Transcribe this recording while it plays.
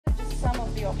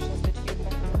the options that you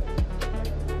can.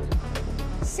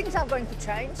 Things are going to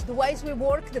change. The ways we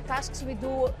work, the tasks we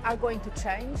do are going to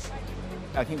change.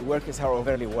 I think workers are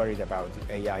overly worried about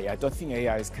AI. I don't think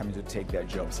AI is coming to take their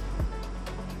jobs.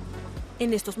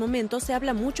 En estos momentos se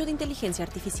habla mucho de inteligencia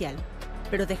artificial,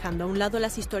 pero dejando a un lado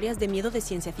las historias de miedo de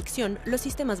ciencia ficción, los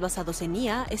sistemas basados en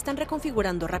IA están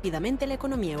reconfigurando rápidamente la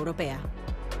economía europea.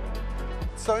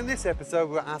 So in this episode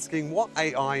we're asking what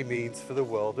AI means for the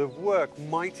world of work.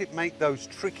 Might it make those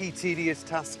tricky, tedious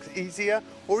tasks easier,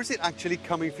 or is it actually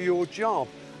coming for your job?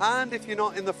 And if you're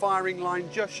not in the firing line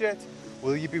just yet,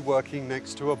 will you be working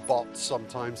next to a bot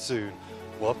sometime soon?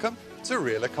 Welcome to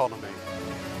Real Economy.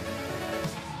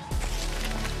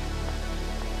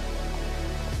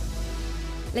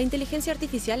 La inteligencia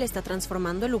artificial está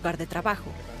transformando el lugar de trabajo.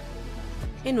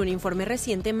 En un informe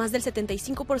reciente, más del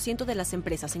 75% de las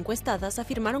empresas encuestadas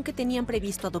afirmaron que tenían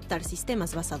previsto adoptar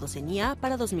sistemas basados en IA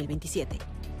para 2027.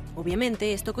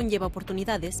 Obviamente, esto conlleva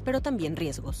oportunidades, pero también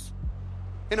riesgos.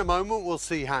 In a moment, we'll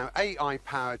see how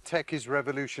AI-powered tech is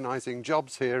revolutionizing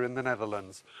jobs here in the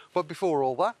Netherlands. But before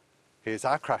all that, here's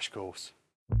our crash course.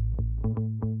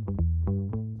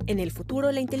 En el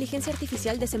futuro, la inteligencia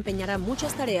artificial desempeñará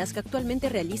muchas tareas que actualmente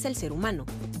realiza el ser humano.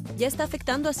 Ya está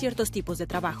afectando a ciertos tipos de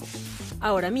trabajo.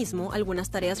 Ahora mismo,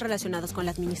 algunas tareas relacionadas con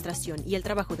la administración y el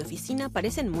trabajo de oficina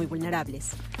parecen muy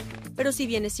vulnerables. Pero si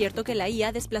bien es cierto que la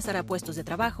IA desplazará puestos de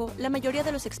trabajo, la mayoría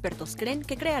de los expertos creen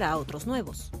que creará otros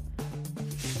nuevos.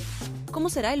 ¿Cómo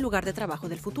será el lugar de trabajo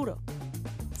del futuro?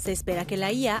 Se espera que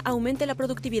la IA aumente la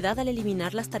productividad al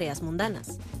eliminar las tareas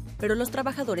mundanas, pero los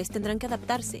trabajadores tendrán que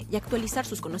adaptarse y actualizar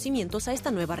sus conocimientos a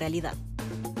esta nueva realidad.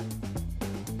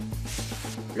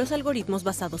 Los algoritmos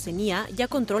basados en IA ya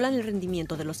controlan el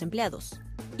rendimiento de los empleados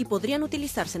y podrían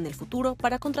utilizarse en el futuro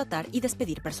para contratar y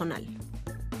despedir personal.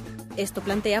 Esto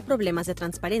plantea problemas de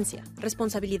transparencia,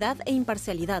 responsabilidad e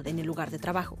imparcialidad en el lugar de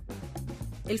trabajo.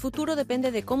 El futuro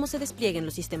depende de cómo se desplieguen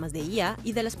los sistemas de IA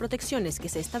y de las protecciones que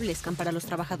se establezcan para los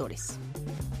trabajadores.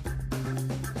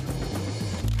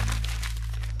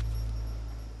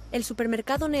 El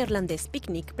supermercado neerlandés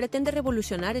Picnic pretende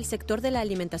revolucionar el sector de la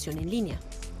alimentación en línea.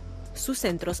 Sus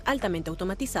centros altamente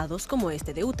automatizados, como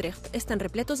este de Utrecht, están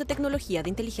repletos de tecnología de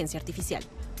inteligencia artificial.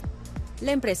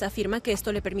 La empresa afirma que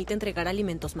esto le permite entregar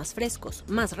alimentos más frescos,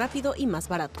 más rápido y más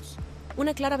baratos.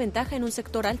 Una clara ventaja en un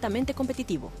sector altamente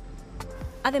competitivo.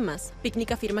 Además,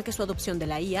 Picnic afirma que su adopción de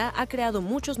la IA ha creado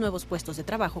muchos nuevos puestos de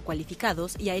trabajo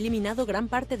cualificados y ha eliminado gran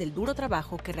parte del duro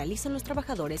trabajo que realizan los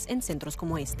trabajadores en centros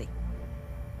como este.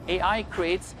 AI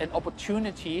creates an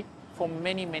opportunity for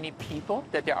many people,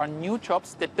 that there are new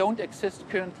jobs that don't exist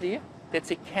currently that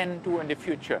they can do in the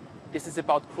future. This is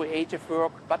about creative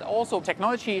work, but also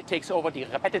technology takes over the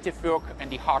repetitive work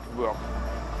and the hard work.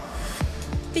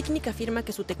 Picnic afirma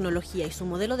que su tecnología y su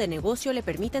modelo de negocio le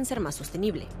permiten ser más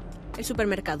sostenible. El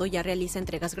supermercado ya realiza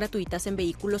entregas gratuitas en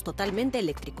vehículos totalmente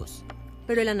eléctricos.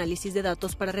 Pero el análisis de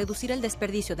datos para reducir el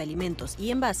desperdicio de alimentos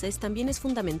y envases también es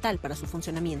fundamental para su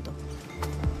funcionamiento.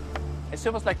 A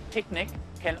service like Picnic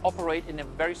can operate in a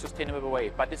very sustainable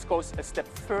way, but this goes a step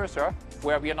further,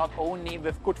 where we are not only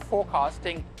with good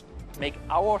forecasting make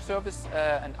our service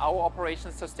and our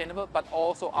operations sustainable, but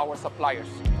also our suppliers.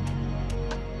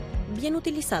 Bien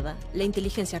utilizada, la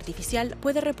inteligencia artificial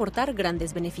puede reportar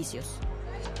grandes beneficios.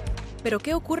 Pero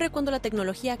 ¿qué ocurre cuando la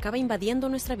tecnología acaba invadiendo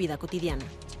nuestra vida cotidiana?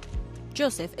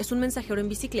 Joseph es un mensajero en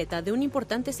bicicleta de un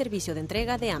importante servicio de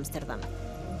entrega de Ámsterdam.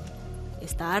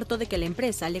 Está harto de que la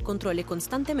empresa le controle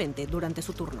constantemente durante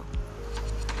su turno.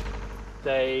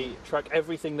 They track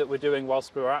everything that we're doing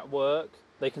whilst we're at work.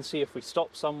 They can see if we stop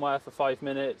somewhere for 5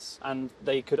 minutes, and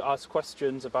they could ask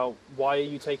questions about why are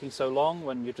you taking so long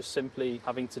when you're just simply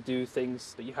having to do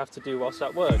things that you have to do whilst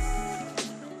at work.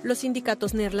 Los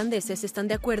sindicatos neerlandeses están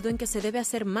de acuerdo en que se debe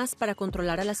hacer más para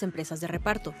controlar a las empresas de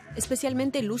reparto,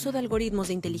 especialmente el uso de algoritmos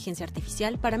de inteligencia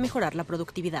artificial para mejorar la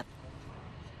productividad.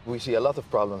 We see a lot of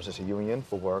problems as a union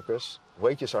for workers.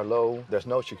 Wages are low, there's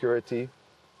no security,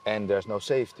 and there's no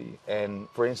safety. And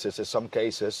for instance, in some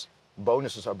cases,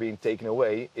 bonuses are being taken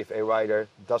away if a rider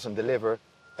doesn't deliver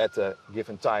at a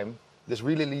given time. This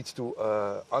really leads to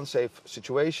unsafe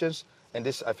situations, and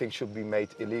this, I think, should be made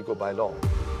illegal by law.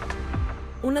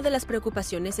 Una de las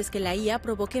preocupaciones es que la IA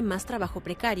provoque más trabajo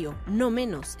precario, no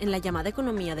menos, en la llamada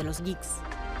economía de los gigs.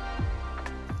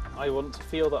 I want to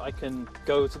feel that I can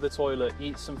go to the toilet,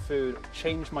 eat some food,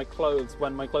 change my clothes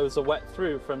when my clothes are wet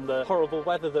through from the horrible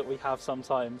weather that we have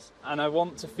sometimes. And I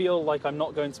want to feel like I'm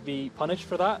not going to be punished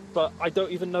for that, but I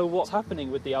don't even know what's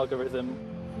happening with the algorithm.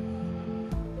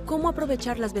 ¿Cómo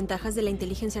aprovechar las ventajas de la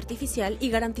inteligencia artificial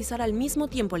y garantizar al mismo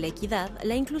tiempo la equidad,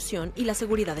 la inclusión y la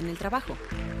seguridad en el trabajo?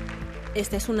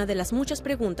 Esta es una de las muchas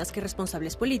preguntas que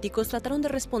responsables políticos trataron de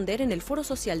responder en el Foro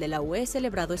Social de la UE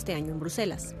celebrado este año en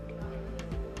Bruselas.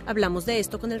 Hablamos de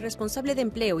esto con el responsable de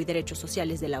Empleo y Derechos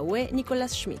Sociales de la UE,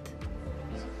 Nicholas Schmidt.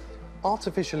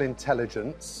 Artificial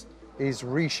intelligence is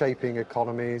reshaping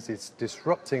economies, it's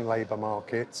disrupting labour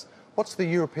markets. What's the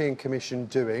European Commission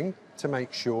doing to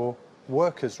make sure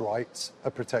workers' rights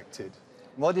are protected?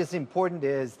 What is important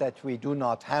is that we do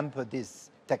not hamper this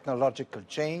technological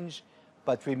change,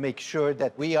 but we make sure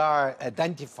that we are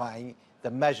identifying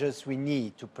the measures we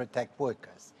need to protect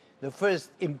workers. The first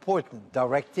important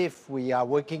directive we are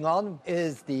working on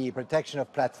is the protection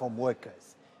of platform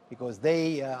workers, because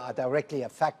they are directly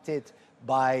affected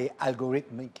by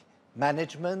algorithmic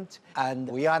management, and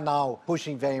we are now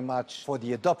pushing very much for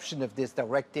the adoption of this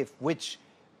directive, which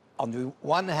on the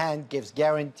one hand gives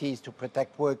guarantees to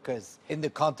protect workers in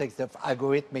the context of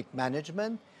algorithmic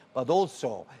management, but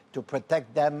also to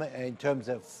protect them in terms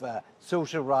of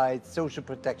social rights, social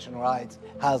protection rights,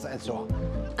 health and so on.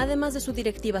 Además de su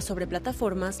directiva sobre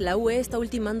plataformas, la UE está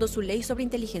ultimando su ley sobre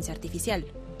inteligencia artificial.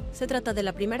 Se trata de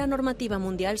la primera normativa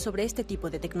mundial sobre este tipo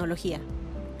de tecnología.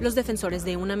 Los defensores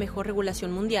de una mejor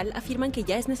regulación mundial afirman que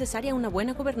ya es necesaria una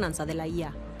buena gobernanza de la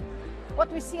IA. What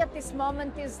we see at this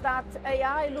moment is that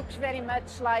AI looks very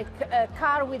much like a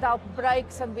car without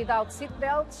brakes and without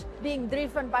seatbelts, being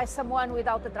driven by someone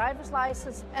without a driver's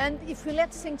license. And if we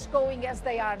let things going as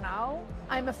they are now,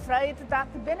 I'm afraid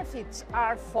that the benefits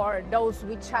are for those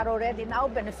which are already now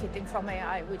benefiting from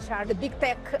AI, which are the big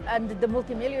tech and the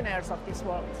multimillionaires of this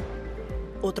world.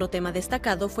 Otro tema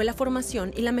destacado fue la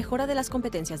formación y la mejora de las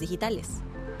competencias digitales.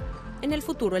 En el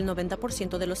futuro, el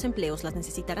 90% de los empleos las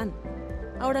necesitarán.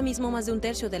 Ahora mismo, más de un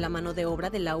tercio de la mano de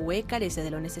obra de la UE carece de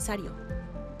lo necesario.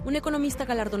 Un economista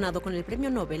galardonado con el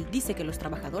Premio Nobel dice que los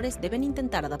trabajadores deben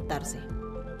intentar adaptarse.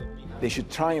 They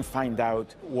should try and find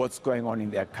out what's going on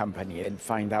in their company and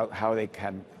find out how they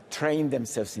can train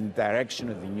themselves in the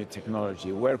direction of the new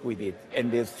technology, work with it,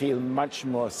 and they'll feel much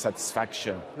more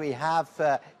satisfaction. We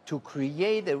have to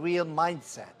create a real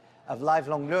mindset of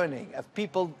lifelong learning, of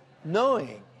people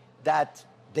knowing that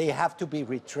they have to be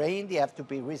retrained, they have to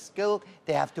be reskilled,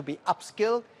 they have to be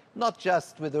upskilled, not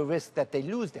just with the risk that they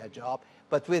lose their job,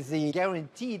 but with the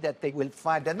guarantee that they will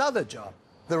find another job.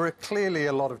 There are clearly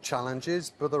a lot of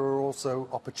challenges, but there are also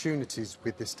opportunities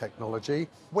with this technology.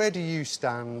 Where do you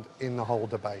stand in the whole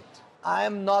debate? I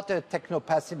am not a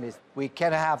techno-pessimist. We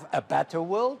can have a better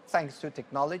world thanks to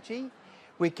technology.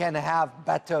 We can have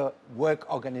better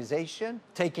work organization,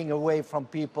 taking away from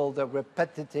people the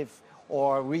repetitive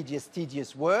or really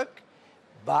tedious work,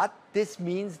 but this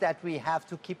means that we have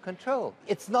to keep control.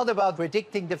 It's not about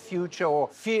predicting the future or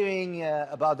fearing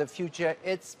about the future,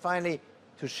 it's finally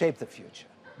to shape the future.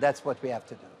 That's what we have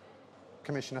to do.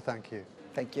 Commissioner, thank you.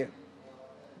 Thank you.